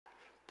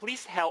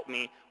please help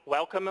me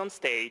welcome on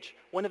stage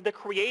one of the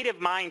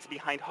creative minds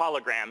behind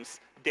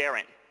holograms,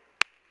 Darren.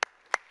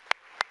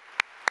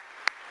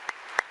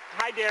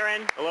 Hi,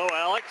 Darren. Hello,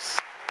 Alex.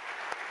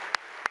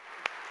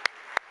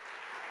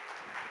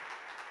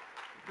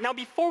 Now,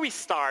 before we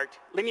start,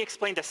 let me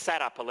explain the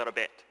setup a little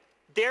bit.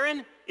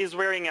 Darren is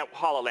wearing a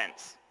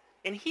HoloLens,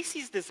 and he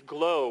sees this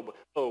globe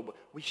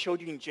we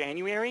showed you in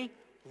January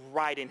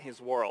right in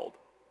his world.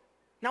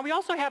 Now, we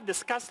also have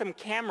this custom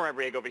camera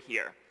rig over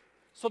here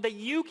so that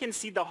you can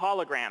see the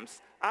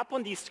holograms up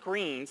on these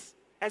screens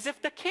as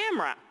if the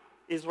camera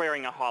is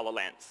wearing a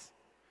HoloLens.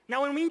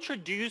 Now, when we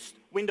introduced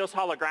Windows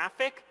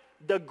Holographic,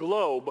 the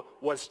globe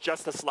was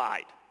just a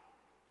slide.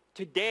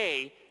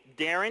 Today,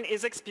 Darren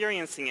is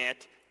experiencing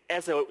it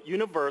as a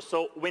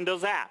universal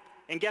Windows app.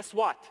 And guess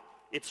what?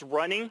 It's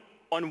running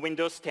on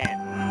Windows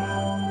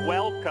 10.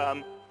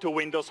 Welcome to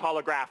Windows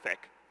Holographic.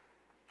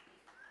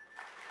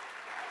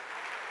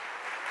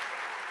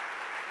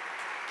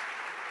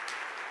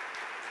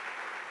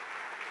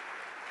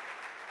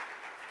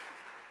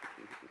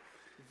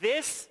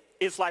 This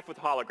is Life with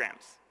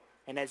Holograms.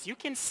 And as you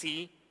can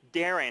see,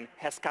 Darren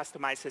has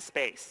customized his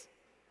space.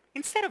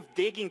 Instead of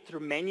digging through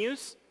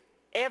menus,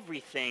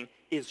 everything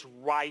is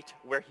right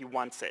where he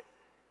wants it.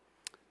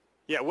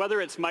 Yeah,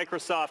 whether it's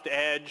Microsoft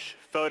Edge,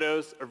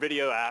 Photos, or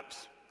video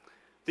apps,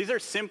 these are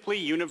simply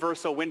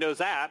universal Windows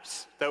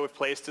apps that we've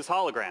placed as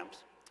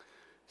holograms.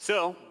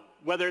 So,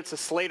 whether it's a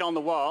slate on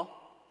the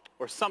wall,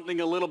 or something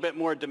a little bit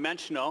more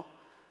dimensional,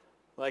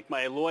 like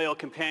my loyal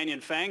companion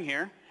Fang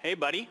here, hey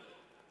buddy,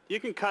 you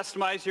can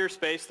customize your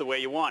space the way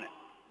you want it.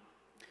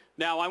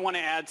 Now, I want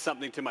to add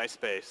something to my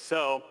space,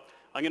 so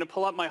I'm going to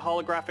pull up my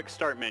holographic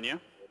start menu,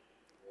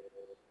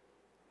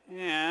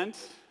 and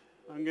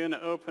I'm going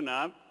to open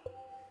up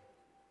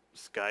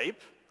Skype.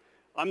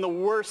 I'm the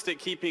worst at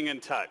keeping in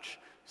touch.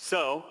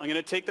 So I'm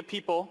going to take the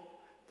people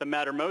that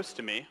matter most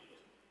to me,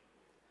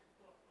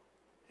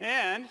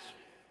 and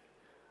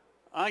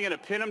I'm going to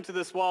pin them to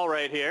this wall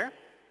right here.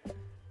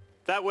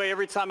 That way,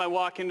 every time I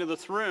walk into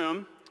this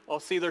room, I'll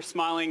see their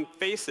smiling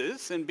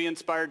faces and be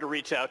inspired to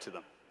reach out to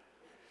them.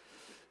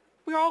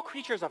 We're all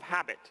creatures of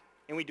habit,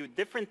 and we do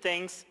different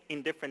things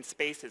in different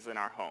spaces in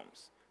our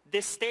homes.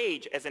 This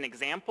stage, as an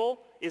example,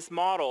 is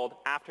modeled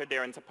after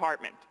Darren's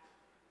apartment.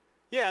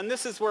 Yeah, and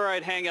this is where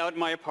I'd hang out in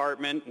my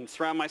apartment and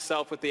surround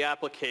myself with the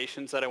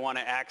applications that I want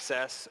to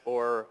access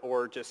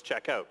or just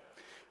check out.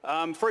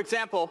 For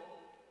example,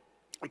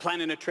 I'm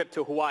planning a trip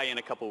to Hawaii in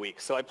a couple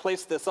weeks, so I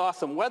placed this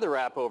awesome weather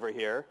app over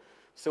here,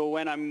 so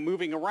when I'm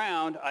moving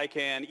around, I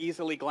can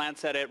easily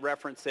glance at it,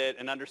 reference it,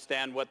 and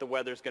understand what the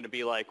weather's going to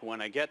be like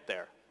when I get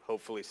there,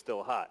 hopefully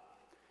still hot.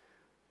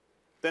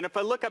 Then if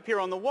I look up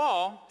here on the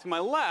wall, to my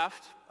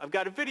left, I've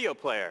got a video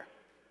player.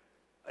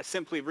 I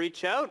simply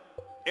reach out,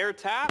 air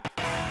tap,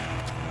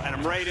 and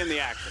I'm right in the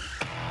action.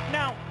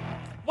 Now,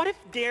 what if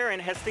Darren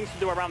has things to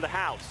do around the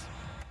house?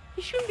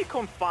 He shouldn't be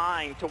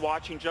confined to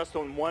watching just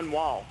on one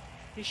wall.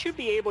 He should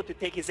be able to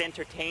take his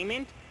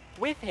entertainment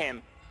with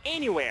him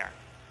anywhere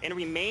and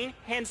remain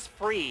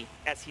hands-free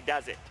as he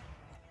does it.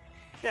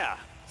 Yeah,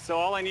 so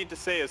all I need to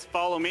say is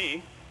follow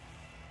me.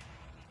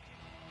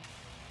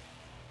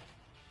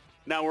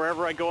 Now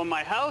wherever I go in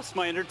my house,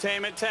 my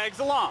entertainment tags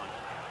along.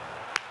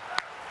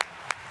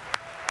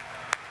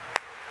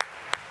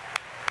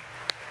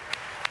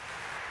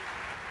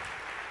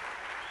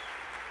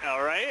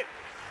 All right.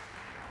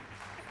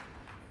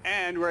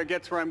 And where it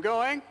gets where I'm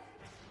going,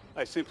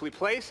 I simply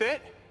place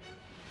it,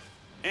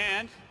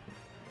 and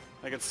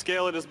I can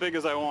scale it as big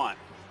as I want.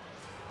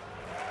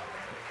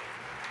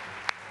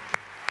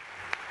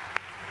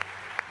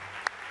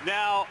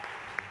 Now,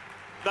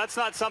 that's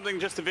not something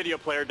just a video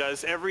player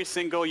does. Every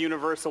single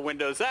universal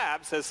Windows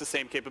app has the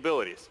same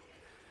capabilities.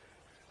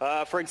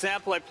 For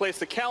example, I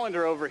placed a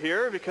calendar over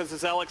here because,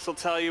 as Alex will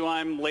tell you,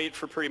 I'm late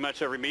for pretty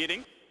much every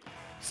meeting.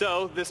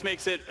 So this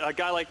makes it, a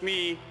guy like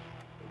me,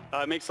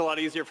 makes it a lot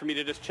easier for me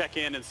to just check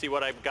in and see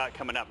what I've got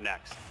coming up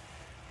next.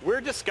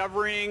 We're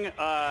discovering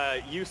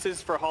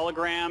uses for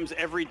holograms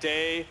every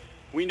day.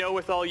 We know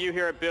with all you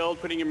here at Build,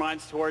 putting your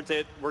minds towards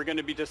it, we're going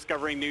to be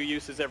discovering new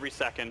uses every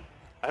second.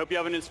 I hope you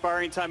have an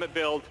inspiring time at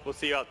Build. We'll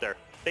see you out there.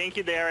 Thank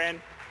you, Darren.